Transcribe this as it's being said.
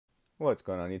What's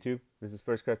going on YouTube? This is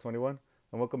Spurs 21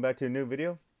 and welcome back to a new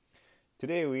video.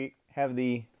 Today we have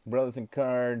the Brothers and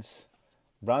Cards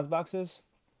bronze boxes.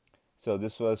 So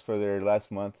this was for their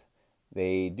last month.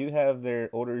 They do have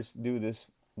their orders due this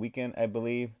weekend, I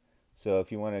believe. So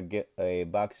if you want to get a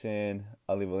box in,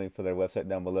 I'll leave a link for their website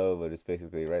down below, but it's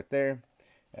basically right there.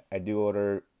 I do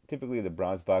order typically the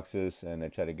bronze boxes, and I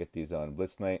try to get these on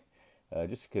Blitz Night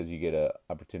just because you get an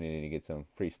opportunity to get some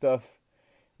free stuff.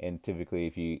 And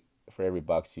typically for every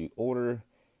box you order,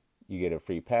 you get a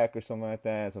free pack or something like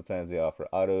that. Sometimes they offer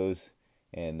autos,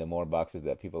 and the more boxes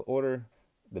that people order,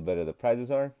 the better the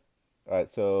prizes are. All right,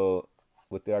 so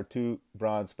with our two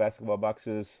bronze basketball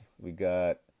boxes, we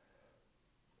got,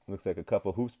 looks like a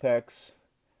couple hoops packs,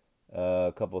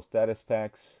 a couple status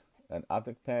packs, an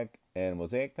optic pack, and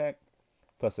mosaic pack,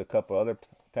 plus a couple other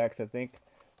packs, I think,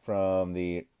 from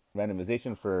the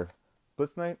randomization for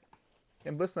Blitz Night.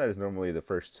 And Blitz Night is normally the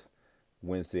first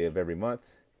Wednesday of every month,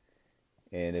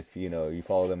 and if you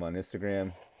follow them on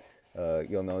Instagram,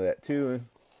 you'll know that too.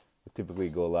 They typically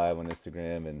go live on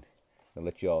Instagram and I'll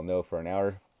let you all know for an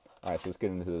hour. All right, so let's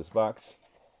get into this box.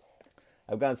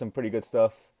 I've gotten some pretty good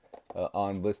stuff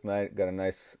on Blitz Night. Got a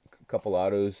nice couple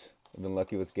autos I've been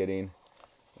lucky with getting.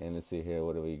 And let's see here,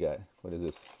 what do we got? What is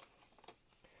this?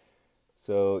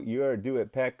 So you are due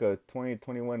at pack of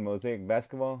 2021 Mosaic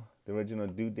Basketball. The original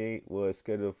due date was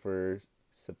scheduled for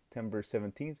September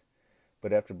 17th,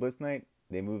 but after Blitz Night,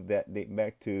 they moved that date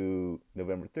back to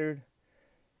November 3rd.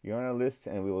 You're on our list,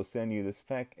 and we will send you this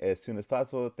pack as soon as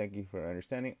possible. Thank you for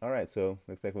understanding. All right, so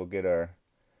looks like we'll get our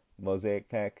mosaic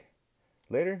pack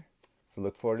later, so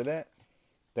look forward to that.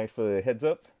 Thanks for the heads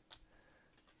up.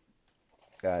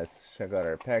 Guys, check out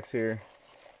our packs here.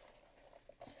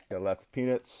 Got lots of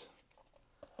peanuts.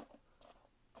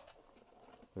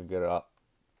 We get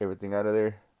everything out of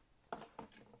there.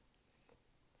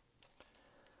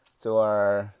 So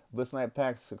our Blitz Night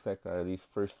packs looks like are these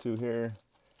first two here.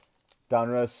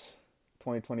 Donruss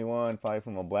 2021, probably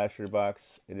from a Blaster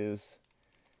box. It is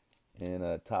in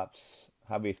a Topps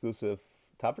hobby exclusive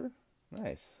topper.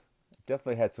 Nice.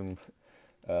 Definitely had some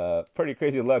pretty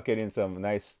crazy luck getting some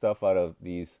nice stuff out of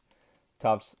these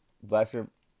Topps Blaster,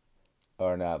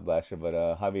 or not Blaster,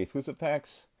 but hobby exclusive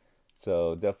packs.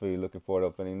 So definitely looking forward to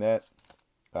opening that.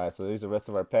 All right, so these are the rest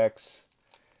of our packs.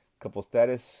 Couple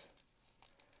status.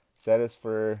 Status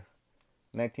for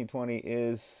 1920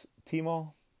 is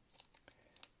T-Mall.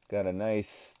 Got a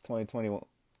nice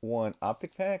 2021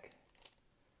 optic pack.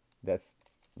 That's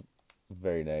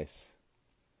very nice.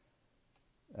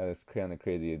 That is kind of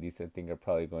crazy. These I think are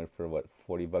probably going for what,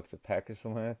 $40 a pack or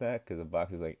something like that, because the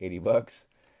box is like $80.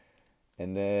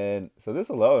 And then, so this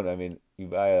alone, I mean, you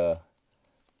buy a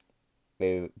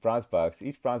bronze box.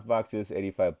 Each bronze box is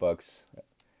 $85,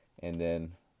 and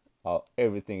then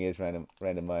everything is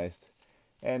randomized.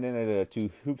 And then there are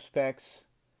two hoops packs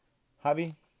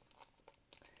hobby.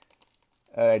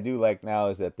 I do like now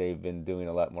is that they've been doing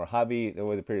a lot more hobby. There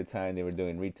was a period of time they were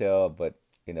doing retail, but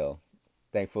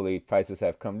thankfully prices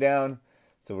have come down,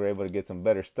 so we're able to get some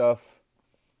better stuff.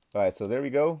 All right, so there we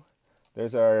go.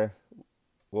 There's our,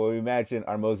 well, we imagine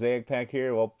our mosaic pack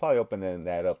here. We'll probably open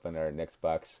that up in our next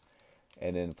box,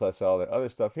 and then plus all the other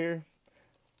stuff here.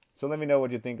 So let me know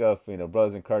what you think of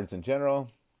Brothers and Cards in general.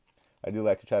 I do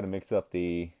like to try to mix up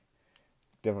the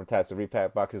different types of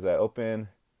repack boxes I open,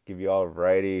 give you all a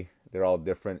variety. They're all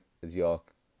different, as you all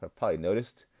have probably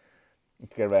noticed.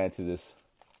 Let's get right into this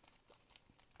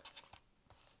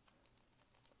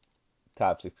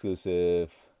Topps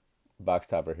exclusive box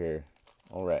topper here.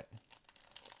 All right,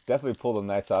 definitely pulled a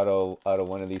nice auto out of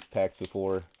one of these packs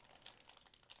before.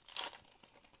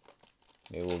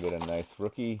 Maybe we'll get a nice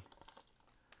rookie.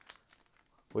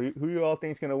 Who you all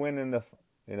think is gonna win in the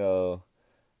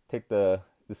take the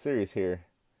series here?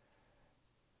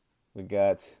 We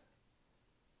got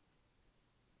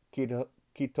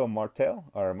Quito Martel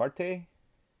or Marte,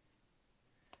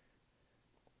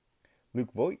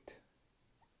 Luke Voigt,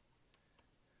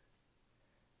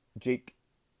 Jake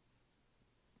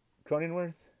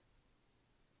Cronenworth,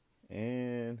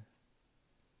 and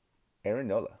Aaron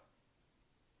Nola.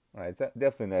 All right, it's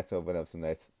definitely nice to open up some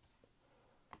nice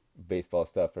baseball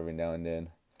stuff every now and then.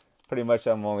 Pretty much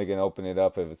I'm only going to open it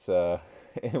up if it's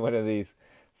in one of these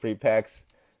free packs.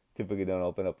 Typically don't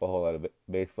open up a whole lot of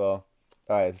baseball.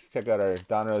 All right, let's check out our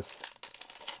Donruss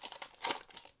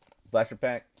Blaster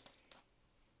pack.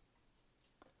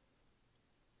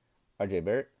 RJ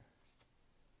Barrett,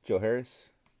 Joe Harris,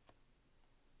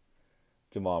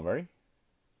 Jamal Murray,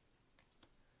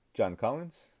 John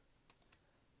Collins.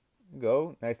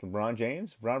 Go. Nice LeBron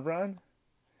James. Bron.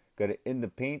 Got it in the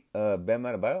paint. Bam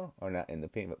Adebayo. Or not in the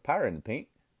paint, but power in the paint.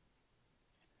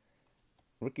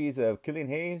 rookies of Killian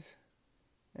Hayes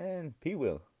and P.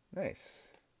 Will.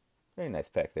 Nice. Very nice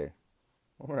pack there.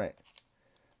 All right.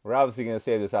 We're obviously going to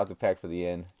save this out the pack for the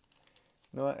end.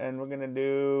 You know what? And we're going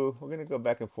to go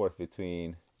back and forth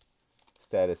between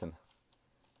Status and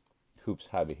Hoops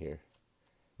Hobby here.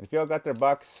 And if y'all got their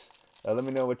box, let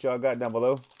me know what y'all got down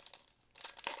below.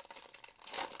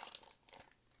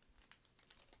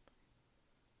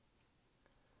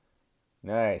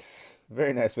 Nice.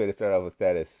 Very nice way to start off with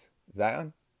Status.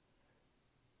 Zion.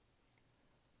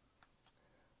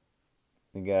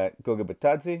 We got Goga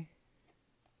Batadze.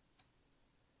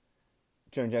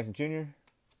 Jaren Jackson Jr.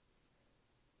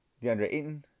 DeAndre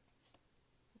Ayton.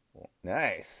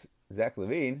 Nice. Zach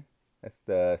LaVine. That's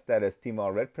the Status Team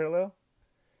All Red parallel.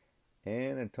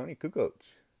 And Anthony Kukoc.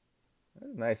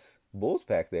 That's a nice Bulls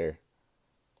pack there.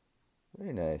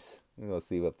 Very nice. I'm going to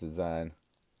sleeve up to Zion.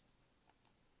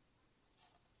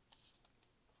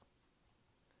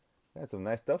 That's some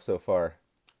nice stuff so far.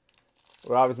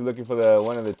 We're obviously looking for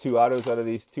one of the two autos out of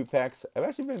these two packs. I've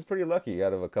actually been pretty lucky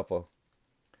out of a couple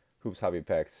Hoops Hobby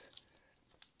packs.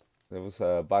 There was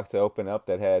a box I opened up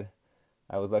that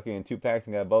I was lucky in two packs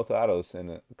and got both autos.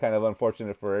 And kind of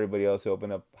unfortunate for everybody else who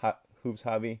opened up Hoops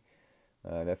Hobby.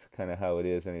 That's kind of how it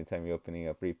is anytime you're opening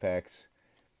up repacks.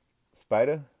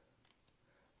 Spida.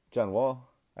 John Wall.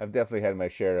 I've definitely had my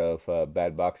share of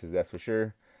bad boxes, that's for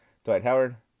sure. Dwight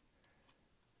Howard.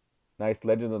 Nice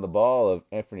Legends on the Ball of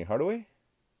Anthony Hardaway.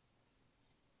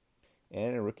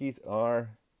 And the rookies are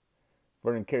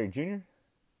Vernon Carey Jr.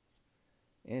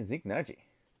 and Zeke Naji.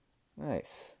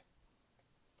 Nice.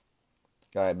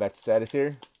 All right, back to Status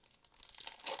here.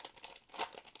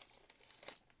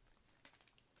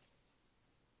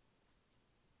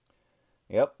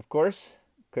 Yep, of course.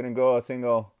 Couldn't go a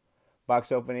single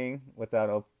box opening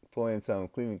without pulling some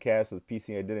Cleveland Cavs with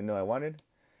PC I didn't know I wanted.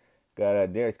 Got a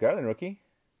Darius Garland rookie.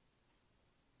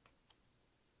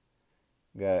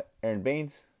 Got Aaron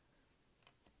Baines.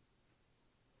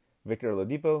 Victor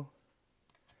Oladipo.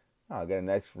 Oh, got a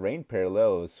nice rain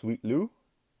parallel of Sweet Lou.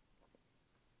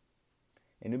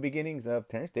 And new beginnings of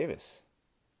Terrence Davis.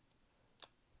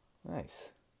 Nice.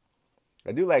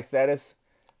 I do like Status.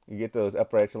 You get those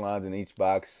upper echelons in each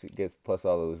box. It gets plus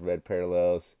all those red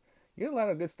parallels. You get a lot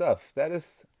of good stuff.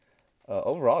 Status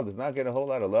overall does not get a whole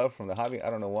lot of love from the hobby. I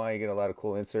don't know why. You get a lot of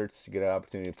cool inserts. You get an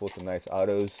opportunity to pull some nice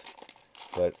autos.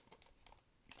 But,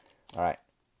 all right.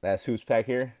 Last Hoops pack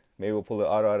here. Maybe we'll pull the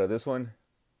auto out of this one.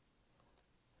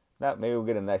 Maybe we'll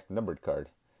get a nice numbered card.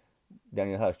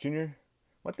 Daniel House Jr.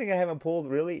 One thing I haven't pulled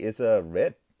really is a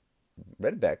red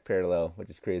back parallel, which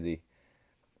is crazy.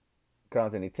 Karl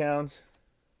Anthony Towns.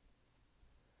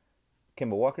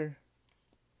 Kemba Walker.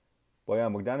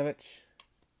 Bojan Bogdanovic.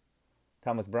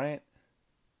 Thomas Bryant.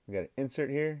 We got an insert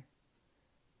here.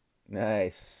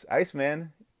 Nice.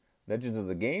 Iceman. Legends of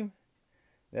the Game.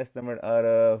 That's numbered out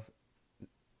of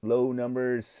low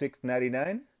number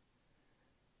 699.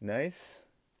 Nice.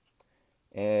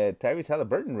 And Tyrese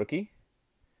Halliburton rookie.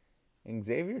 And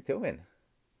Xavier Tillman.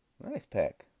 Nice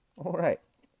pack. All right.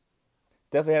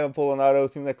 Definitely haven't pulled an auto.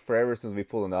 Seems like forever since we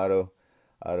pulled an auto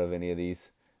out of any of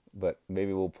these. But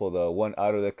maybe we'll pull the one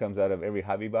auto that comes out of every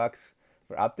hobby box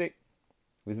for Optic.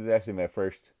 This is actually my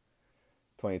first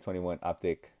 2021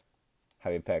 Optic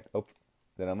hobby pack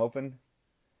that I'm open.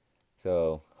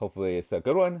 So hopefully it's a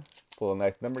good one. Pull a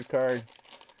nice numbered card.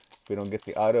 If we don't get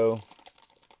the auto,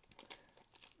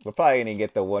 we're probably going to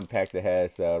get the one pack that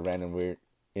has a random weird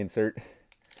insert.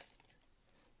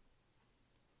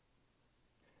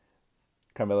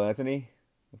 Carmelo Anthony.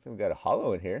 Looks like we got a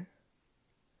hollow in here.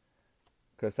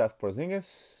 Kristaps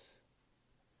Porzingis.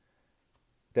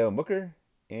 Devin Booker.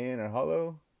 And our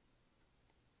hollow.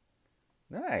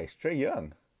 Nice. Trae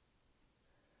Young.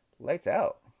 Lights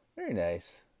out. Very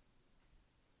nice.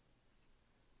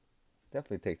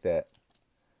 Definitely take that.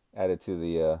 Add it to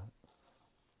the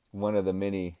one of the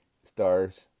many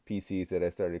stars PCs that I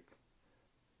started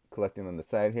collecting on the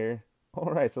side here.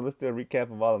 All right, so let's do a recap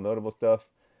of all the notable stuff.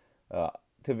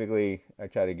 Typically, I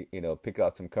try to pick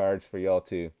out some cards for y'all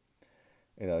to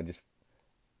just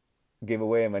give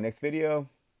away in my next video.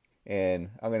 And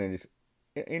I'm gonna just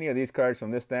any of these cards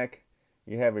from this stack.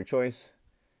 You have your choice.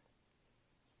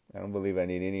 I don't believe I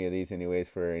need any of these anyways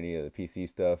for any of the PC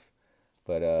stuff.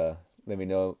 But let me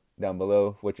know down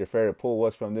below what your favorite pull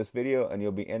was from this video, and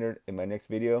you'll be entered in my next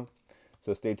video.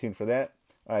 So stay tuned for that.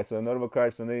 All right, so notable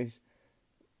cards from these.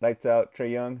 Lights out,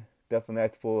 Trae Young. Definitely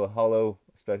nice to pull a hollow,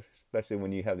 especially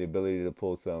when you have the ability to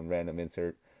pull some random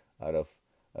insert out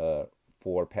of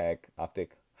 4-pack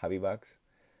Optic hobby box.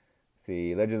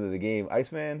 See, Legends of the Game,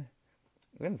 Iceman,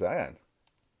 and Zion.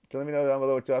 So let me know down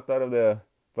below what y'all thought of the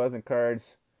Buzzing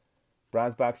cards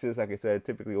bronze boxes. Like I said,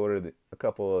 typically order a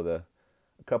couple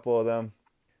of them.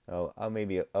 I'll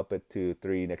maybe up it to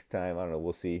 3 next time. I don't know.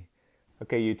 We'll see.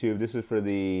 Okay, YouTube. This is for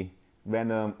the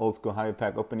random old school hobby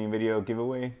pack opening video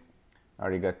giveaway. I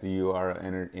already got the URL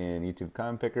entered in YouTube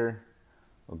comment picker.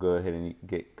 We'll go ahead and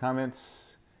get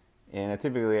comments. And I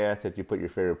typically ask that you put your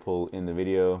favorite pull in the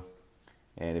video.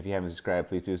 And if you haven't subscribed,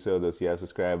 please do so. Those who have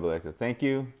subscribed, I'd like to thank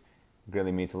you. It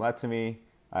really means a lot to me.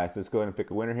 All right, so let's go ahead and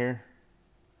pick a winner here.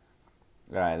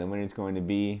 All right, the winner is going to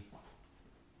be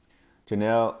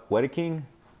Janelle Wedeking.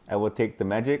 I will take the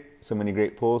magic. So many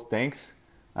great pulls. Thanks.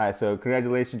 All right, so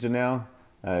congratulations, Janelle.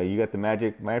 You got the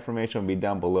magic. My information will be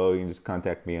down below. You can just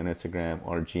contact me on Instagram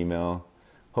or Gmail.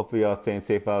 Hopefully, y'all staying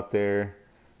safe out there.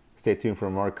 Stay tuned for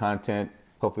more content.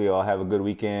 Hopefully, y'all have a good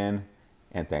weekend.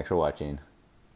 And thanks for watching.